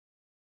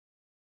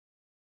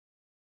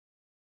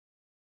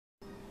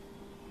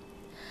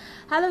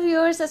Hello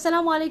viewers,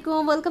 আসসালামু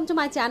আলাইকুম। Welcome to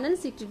my channel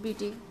secret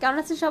beauty. কেমন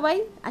আছেন সবাই?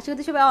 আশা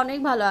করি সবাই অনেক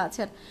ভালো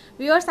আছেন।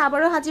 ভিউয়ার্স,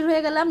 আবারও হাজির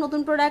হয়ে গেলাম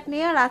নতুন প্রোডাক্ট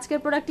নিয়ে। আর আজকের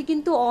প্রোডাক্টটি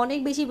কিন্তু অনেক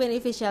বেশি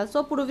বেনিফিশিয়াল। সো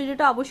পুরো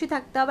ভিডিওটা অবশ্যই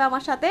থাকতে হবে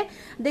আমার সাথে,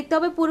 দেখতে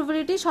হবে পুরো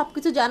ভিডিওটি সব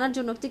কিছু জানার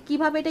জন্য যে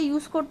কীভাবে এটা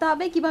ইউজ করতে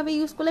হবে, কীভাবে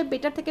ইউজ করলে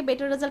বেটার থেকে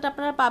বেটার রেজাল্ট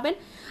আপনারা পাবেন।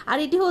 আর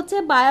এটি হচ্ছে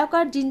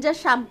বায়োকার জিঞ্জার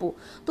শ্যাম্পু।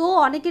 তো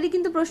অনেকেরই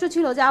কিন্তু প্রশ্ন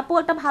ছিল যে আপু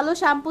একটা ভালো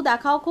শ্যাম্পু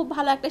দেখাও, খুব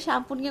ভালো একটা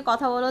শ্যাম্পু নিয়ে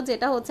কথা বলো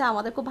যেটা হচ্ছে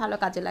আমাদের খুব ভালো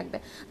কাজে লাগবে।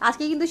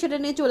 আজকে কিন্তু সেটা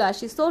নিয়ে চলে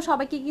আসি। সো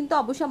সবাইকে কিন্তু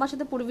অবশ্যই আমার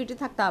সাথে পুরো ভিডিও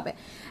থাকতে হবে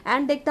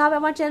অ্যান্ড দেখতে হবে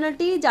আমার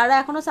চ্যানেলটি। যারা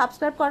এখনও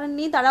সাবস্ক্রাইব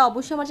করেননি তারা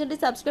অবশ্যই আমার চ্যানেলটি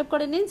সাবস্ক্রাইব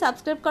করে নিন।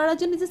 সাবস্ক্রাইব করার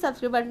জন্য নিচে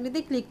সাবস্ক্রাইব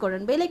বাটনটিতে ক্লিক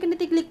করুন, বেল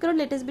আইকনটিতে ক্লিক করুন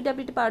লেটেস্ট ভিডিও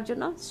আপডেট পাওয়ার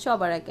জন্য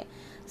সবার আগে।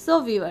 সো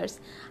ভিউয়ার্স,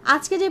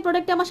 আজকে যে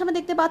প্রোডাক্টটি আমার সামনে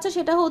দেখতে পাচ্ছ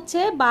সেটা হচ্ছে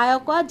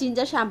বায়োকা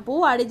জিঞ্জার শ্যাম্পু।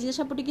 আর এই জিঞ্জার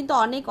শ্যাম্পুটি কিন্তু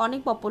অনেক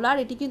অনেক পপুলার।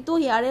 এটি কিন্তু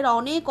হেয়ারের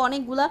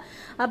অনেকগুলা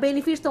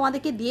বেনিফিটস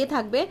তোমাদেরকে দিয়ে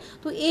থাকবে।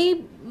 তো এই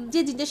যে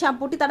জিঞ্জার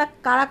শ্যাম্পুটি তারা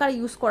কারা কারা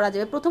ইউজ করা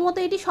যাবে? প্রথমত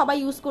এটি সবাই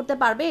ইউজ করতে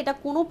পারবে, এটা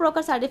কোনো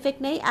প্রকার সাইড এফেক্ট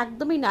নেই,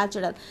 একদমই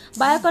ন্যাচারাল।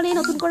 বায়োকা নিয়ে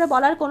নতুন করে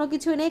বলার কোনো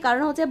কিছুই নেই,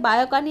 কারণ হচ্ছে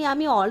বায়োকা নিয়ে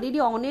আমি অলরেডি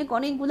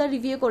অনেকগুলো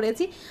রিভিউ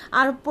করেছি।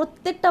 আর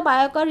প্রত্যেকটা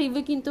বায়োকার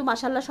রিভিউ কিন্তু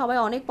মাশাআল্লাহ সবাই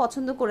অনেক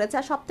পছন্দ করেছে।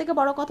 আর সবথেকে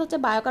বড় কথা হচ্ছে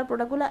বায়োকার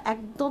প্রোডাক্টগুলো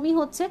একদমই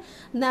হচ্ছে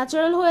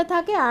ন্যাচারাল হয়ে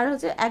থাকে আর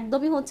হচ্ছে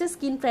একদমই হচ্ছে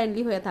স্কিন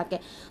ফ্রেন্ডলি হয়ে থাকে।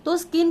 তো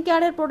স্কিন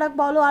কেয়ারের প্রোডাক্ট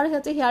বলো আর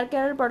হচ্ছে হেয়ার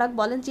কেয়ারের প্রোডাক্ট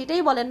বলেন,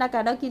 যেটাই বলেন না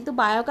কেন, কিন্তু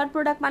বায়োকার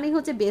প্রোডাক্ট মানেই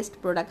হচ্ছে বেস্ট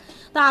প্রোডাক্ট।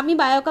 তো আমি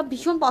বায়োকা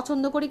ভীষণ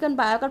পছন্দ করি, কারণ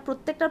বায়োকার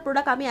প্রত্যেকটা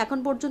প্রোডাক্ট আমি এখন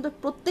পর্যন্ত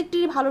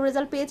প্রত্যেকটিরই ভালো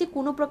রেজাল্ট পেয়েছি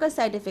কোনো প্রকার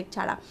সাইড এফেক্ট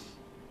ছাড়া।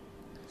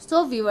 সো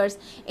ভিউয়ার্স,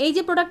 এই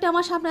যে প্রোডাক্টটা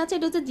আমার সামনে আছে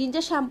এটা হচ্ছে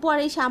জিঞ্জার শ্যাম্পু। আর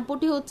এই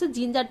শ্যাম্পুটি হচ্ছে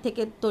জিঞ্জার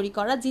থেকে তৈরি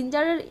করা,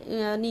 জিঞ্জারের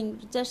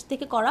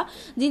থেকে করা।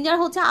 জিঞ্জার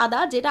হচ্ছে আদা,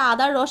 যেটা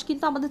আদার রস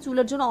কিন্তু আমাদের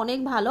চুলের জন্য অনেক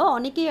ভালো।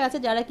 অনেকেই আছে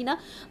যারা কিনা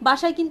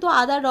বাসায় কিন্তু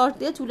আদার রস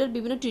দিয়ে চুলের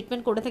বিভিন্ন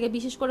ট্রিটমেন্ট করে থাকে,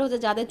 বিশেষ করে হচ্ছে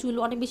যাদের চুল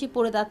অনেক বেশি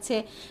পড়ে যাচ্ছে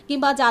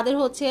কিংবা যাদের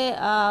হচ্ছে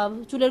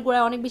চুলের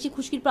গোড়ায় অনেক বেশি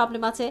খুশকির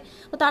প্রবলেম আছে,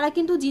 তো তারা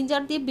কিন্তু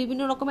জিঞ্জার দিয়ে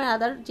বিভিন্ন রকমের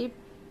আদার যে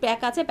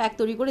প্যাক আছে প্যাক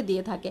তৈরি করে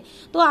দিয়ে থাকে।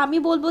 তো আমি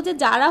বলবো যে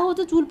যারা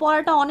হচ্ছে চুল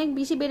পড়াটা অনেক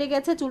বেশি বেড়ে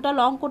গেছে, চুলটা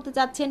লং করতে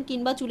চাচ্ছেন,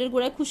 কিংবা চুলের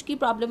গোড়ায় খুশকি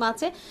প্রবলেম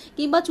আছে,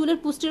 কিংবা চুলের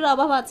পুষ্টির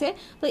অভাব আছে,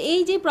 তো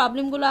এই যে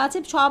প্রবলেমগুলো আছে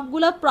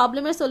সবগুলো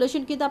প্রবলেমের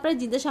সলিউশন কিন্তু আপনারা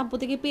জিঞ্জার শ্যাম্পু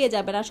থেকে পেয়ে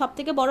যাবেন। আর সব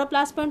থেকে বড়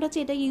প্লাস পয়েন্ট হচ্ছে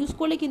এটা ইউজ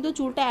করলে কিন্তু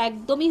চুলটা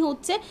একদমই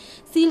হচ্ছে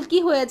সিল্কি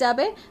হয়ে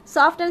যাবে,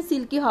 সফট অ্যান্ড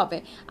সিল্কি হবে।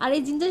 আর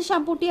এই জিঞ্জার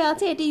শ্যাম্পুটি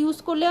আছে এটি ইউজ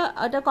করলে,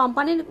 এটা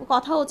কোম্পানির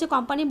কথা হচ্ছে,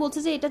 কোম্পানি বলছে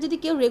যে এটা যদি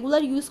কেউ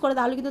রেগুলার ইউজ করে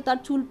তাহলে কিন্তু তার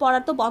চুল পড়া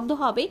তো বন্ধ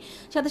হবেই,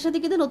 সাথে সাথে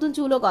কিন্তু নতুন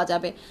চুলও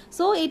গজাবে।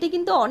 সো এটা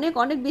কিন্তু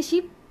অনেক বেশি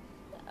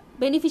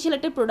বেনিফিশিয়াল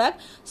একটা প্রোডাক্ট।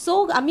 সো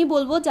আমি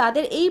বলবো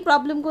যাদের এই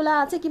প্রবলেমগুলো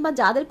আছে কিংবা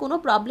যাদের কোনো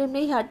প্রবলেম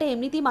নেই, হেয়ারটা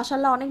এমনিতেই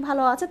মাশাআল্লাহ অনেক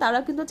ভালো আছে, তারা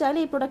কিন্তু চাইলে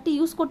এই প্রোডাক্টটি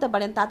ইউজ করতে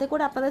পারেন। তাতে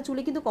করে আপনাদের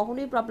চুলে কিন্তু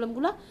কখনোই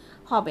প্রবলেমগুলো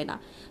হবে না।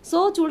 সো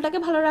চুলটাকে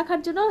ভালো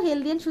রাখার জন্য,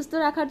 হেলদি অ্যান্ড সুস্থ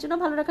রাখার জন্য,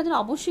 ভালো রাখার জন্য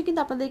অবশ্যই কিন্তু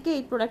আপনাদেরকে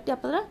এই প্রোডাক্টটি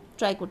আপনারা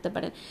ট্রাই করতে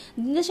পারেন।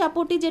 জিঞ্জার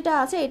শ্যাম্পুটি যেটা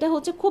আছে এটা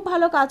হচ্ছে খুব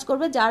ভালো কাজ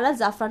করবে যারা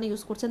জাফরান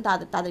ইউজ করছেন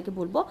তাদেরকে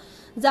বলবো।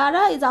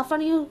 যারা এই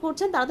জাফরান ইউজ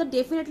করছেন তারা তো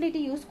ডেফিনেটলি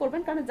এটি ইউজ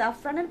করবেন, কারণ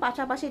জাফরানের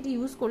পাশাপাশি এটি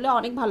ইউজ করলে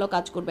অনেক ভালো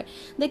কাজ করবে।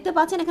 দেখতে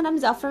পাচ্ছেন এখানে আমি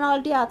জাফরান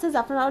অয়েলটি আছে,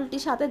 জাফরান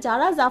অয়েলটির সাথে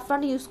যারা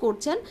জাফরান ইউজ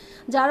করছেন,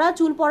 যারা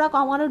চুল পড়া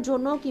কমানোর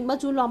জন্য কিংবা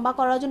চুল লম্বা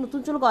করার জন্য,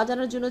 নতুন চুল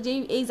গজানোর জন্য যেই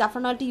এই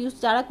জাফরান অয়েলটি ইউজ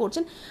যারা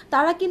করছেন,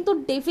 তারা কিন্তু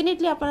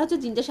ডেফিনেটলি আপনারা হচ্ছে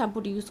জিঞ্জার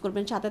শ্যাম্পুটি ইউজ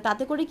করবেন সাথে।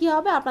 তাতে করে কি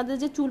হবে, আপনাদের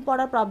যে চুল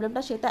পড়ার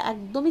প্রবলেমটা সেটা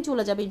একদমই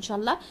চলে যাবে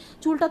ইনশাল্লাহ।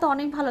 চুলটা তো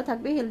অনেক ভালো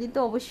থাকবে, হেলদি তো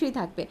অবশ্যই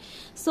থাকবে।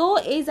 সো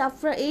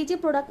এই যে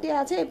প্রোডাক্টটি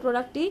আছে, এই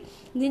প্রোডাক্টটি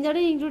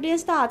জিঞ্জারের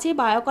ইনগ্রিডিয়েন্টসটা আছে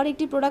বায়োকার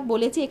একটি প্রোডাক্ট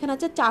বলেছি। এখানে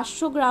হচ্ছে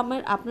 400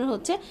 গ্রামের আপনার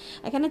হচ্ছে,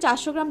 এখানে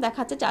 400 গ্রাম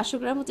দেখাচ্ছে, 400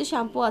 গ্রাম হচ্ছে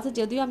শ্যাম্পু আছে,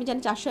 যদিও আমি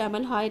জানি 400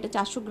 ml হয়, এটা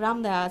 400 গ্রাম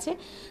দেওয়া আছে।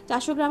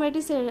 400 গ্রামের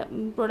একটি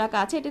প্রোডাক্ট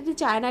আছে। এটা একটি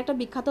চায়না একটা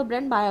বিখ্যাত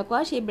ব্র্যান্ড বায়োকা,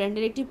 সেই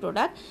ব্র্যান্ডের একটি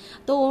প্রোডাক্ট।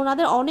 তো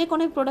ওনাদের অনেক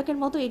প্রোডাক্টের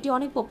মতো এটি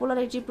অনেক পপুলার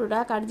একটি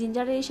প্রোডাক্ট। আর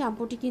জিঞ্জারের এই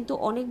শ্যাম্পুটি কিন্তু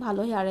অনেক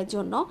ভালো হেয়ারের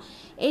জন্য।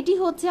 এটি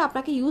হচ্ছে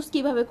আপনাকে ইউজ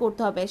কিভাবে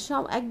করতে হবে,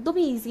 সব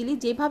একদমই ইজিলি,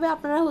 যেভাবে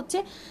আপনারা হচ্ছে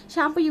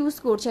শ্যাম্পু ইউজ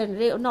করছেন,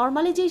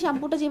 নর্মালি যে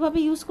শ্যাম্পুটা যেভাবে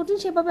ইউজ করছেন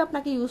সেভাবে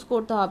আপনাকে ইউজ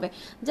করতে হবে।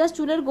 জাস্ট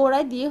চুলের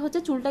গোড়ায় দিয়ে হচ্ছে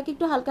চুলটাকে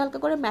একটু হালকা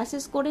করে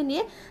ম্যাসেজ করে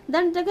নিয়ে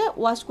দেন এটাকে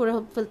ওয়াশ করে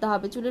ফেলতে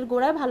হবে। চুলের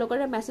গোড়ায় ভালো করে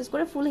ম্যাসেজ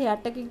করে ফুল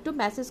হেয়ারটাকে একটু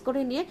ম্যাসেজ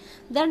করে নিয়ে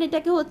দেন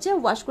এটাকে হচ্ছে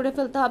ওয়াশ করে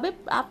ফেলতে হবে।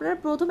 আপনারা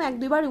প্রথম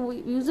 1-2 বার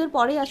ইউজের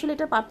পরেই আসলে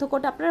এটার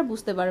পার্থক্যটা আপনারা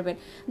বুঝতে পারবেন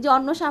যে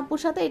অন্য শ্যাম্পুর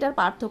সাথে এটার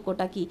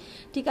পার্থক্যটা কি।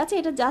 ঠিক আছে,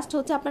 এটা জাস্ট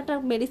হচ্ছে আপনার একটা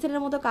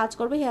মেডিসিনের মতো কাজ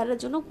করবে, হেয়ারের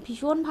জন্য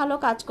ভীষণ ভালো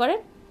কাজ করে।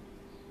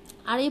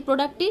 আর এই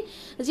প্রোডাক্টটি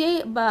যে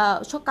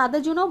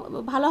কাদের জন্য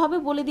ভালো হবে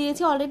বলে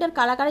দিয়েছি অলরেডি, আর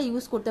কারা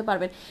ইউজ করতে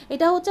পারবেন।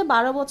 এটা হচ্ছে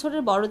 12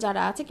 বছরের বড়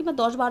যারা আছে কিংবা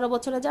 10-12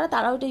 বছরের যারা,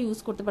 তারাও এটা ইউজ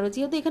করতে পারবে,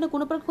 যেহেতু এখানে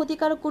কোনো প্রকার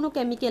ক্ষতিকারক কোনো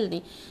কেমিক্যাল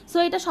নেই। সো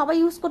এটা সবাই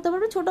ইউজ করতে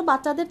পারবে, ছোট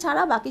বাচ্চাদের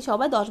ছাড়া বাকি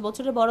সবাই, 10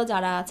 বছরের বড়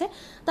যারা আছে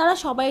তারা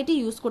সবাই এটি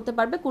ইউজ করতে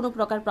পারবে, কোনো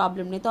প্রকার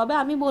প্রবলেম নেই। তবে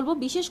আমি বলবো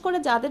বিশেষ করে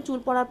যাদের চুল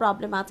পড়ার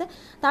প্রবলেম আছে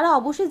তারা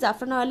অবশ্যই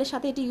জাফরান অয়েলের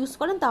সাথে এটি ইউজ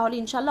করেন, তাহলে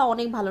ইনশাল্লাহ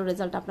অনেক ভালো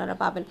রেজাল্ট আপনারা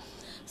পাবেন।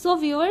 সো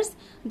ভিউয়ার্স,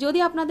 যদি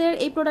আপনাদের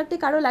এই প্রোডাক্টটি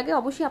কারো লাগে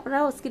অবশ্যই আপনারা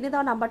স্ক্রিনে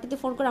দেওয়া নাম্বারটিতে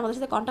ফোন করে আমাদের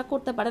সাথে কন্ট্যাক্ট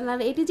করতে পারেন। আর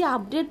এটি যে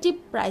আপডেট যে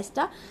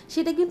প্রাইসটা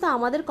সেটা কিন্তু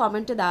আমাদের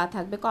কমেন্টে দেওয়া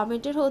থাকবে।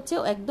 কমেন্টের হচ্ছে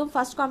একদম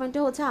ফার্স্ট কমেন্টে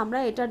হচ্ছে আমরা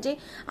এটার যে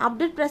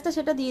আপডেট প্রাইসটা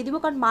সেটা দিয়ে দিব,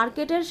 কারণ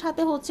মার্কেটের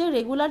সাথে হচ্ছে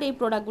রেগুলার এই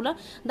প্রোডাক্টগুলোর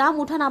দাম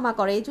ওঠানামা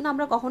করে, এই জন্য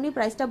আমরা কখনোই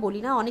প্রাইসটা বলি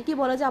না। অনেকেই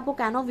বলে যে আপু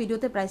কেন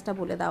ভিডিওতে প্রাইসটা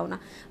বলে দাও না,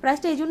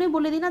 প্রাইসটা এই জন্যই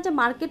বলে দিই না যে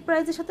মার্কেট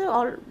প্রাইসের সাথে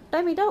অল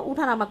টাইম এটা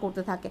উঠানামা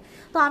করতে থাকে।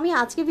 তো আমি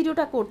আজকে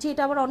ভিডিওটা করছি,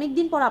 এটা আবার অনেক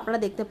দিন পর আপনারা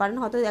দেখতে পারেন,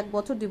 হয়তো 1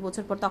 বছর 2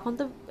 বছর পর, তখন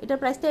তো এটার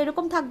প্রাইসটা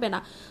এরকম থাকবে না।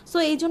 সো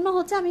এই জন্য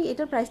হচ্ছে আমি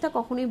এটার প্রাইসটা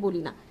কখনোই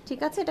বলি না, ঠিক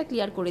আছে, এটা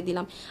ক্লিয়ার করে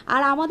দিলাম।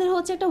 আর আমাদের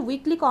হচ্ছে একটা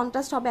উইকলি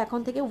কন্টেস্ট হবে এখন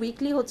থেকে।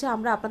 উইকলি হচ্ছে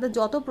আমরা আপনাদের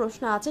যত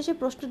প্রশ্ন আছে সেই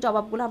প্রশ্নের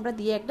জবাবগুলো আমরা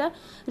দিয়ে একটা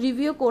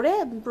রিভিউ করে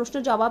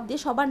প্রশ্নের জবাব দিয়ে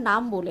সবার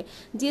নাম বলে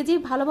যে যে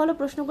ভালো ভালো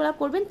প্রশ্নগুলো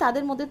করবেন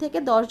তাদের মধ্যে থেকে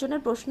 10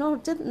 জনের প্রশ্ন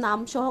হচ্ছে নাম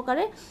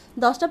সহকারে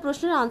 10টা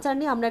প্রশ্নের আনসার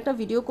নিয়ে আমরা একটা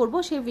ভিডিও করব।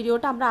 সেই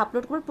ভিডিওটা আমরা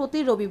আপলোড করব প্রতি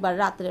রবিবার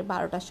রাত্রে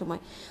 12টার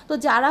সময়। তো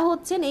যারা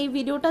হচ্ছেন এই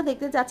ভিডিওটা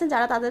দেখতে যাচ্ছেন,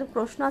 যারা তাদের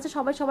প্রশ্ন আছে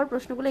সবাই সবার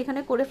প্রশ্নগুলো এখানে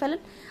করে ফেলেন।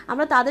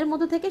 আমরা তাদের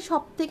মধ্যে থেকে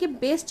সব থেকে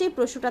বেস্ট যে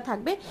প্রশ্নটা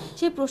থাকবে,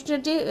 সেই প্রশ্নের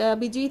যে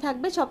বিজয়ী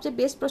থাকবে সবচেয়ে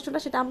বেস্ট প্রশ্নটা,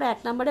 সেটা আমরা 1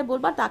 নম্বরে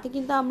বলবো, আর তাকে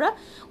কিন্তু আমরা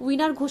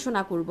উইনার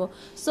ঘোষণা করব।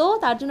 সো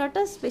তার জন্য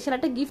একটা স্পেশাল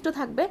একটা গিফটও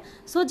থাকবে।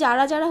 সো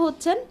যারা যারা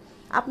হচ্ছেন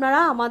আপনারা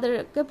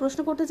আমাদেরকে প্রশ্ন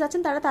করতে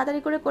চাচ্ছেন তারা তাড়াতাড়ি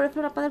করে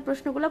ফেলুন আপনাদের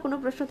প্রশ্নগুলো। কোনো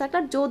প্রশ্ন থাকলে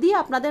যদি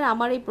আপনাদের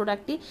আমার এই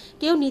প্রোডাক্টটি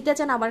কেউ নিতে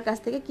চান, আমার কাছ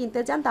থেকে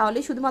কিনতে চান, তাহলে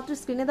শুধুমাত্র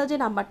স্ক্রিনে দেওয়া যে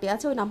নাম্বারটি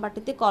আছে ওই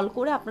নাম্বারটিতে কল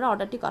করে আপনারা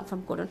অর্ডারটি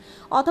কনফার্ম করুন।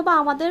 অথবা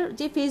আমাদের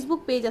যে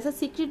ফেসবুক পেজ আছে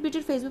সিক্রেট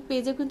বিউটির ফেসবুক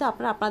পেজে কিন্তু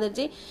আপনারা আপনাদের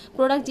যে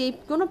প্রোডাক্ট, যে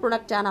কোনো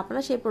প্রোডাক্ট চান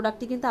আপনারা, সেই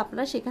প্রোডাক্টটি কিন্তু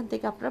আপনারা সেখান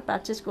থেকে আপনারা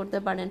পারচেস করতে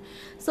পারেন।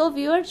 সো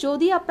ভিউয়ার,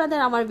 যদি আপনাদের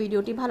আমার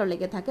ভিডিওটি ভালো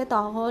লেগে থাকে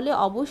তাহলে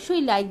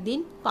অবশ্যই লাইক দিন,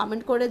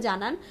 কমেন্ট করে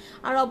জানান,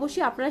 আর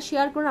অবশ্যই আপনারা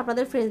শেয়ার করুন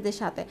আপনাদের ফ্রেন্ডসদের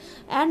সাথে।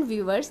 অ্যান্ড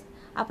ভিউয়ার্স,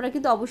 আপনারা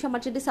কিন্তু অবশ্যই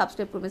আমার চ্যানেলটি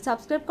সাবস্ক্রাইব করবেন।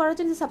 সাবস্ক্রাইব করার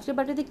জন্য সাবস্ক্রাইব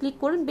বাটনটি ক্লিক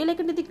করুন, বেল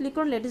আইকনটিতে ক্লিক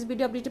করুন লেটেস্ট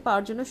ভিডিও আপডেট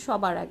পাওয়ার জন্য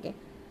সবার আগে।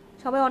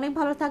 সবাই অনেক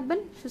ভালো থাকবেন,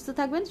 সুস্থ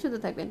থাকবেন, সুন্দর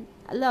থাকবেন।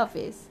 আল্লাহ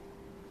হাফেজ।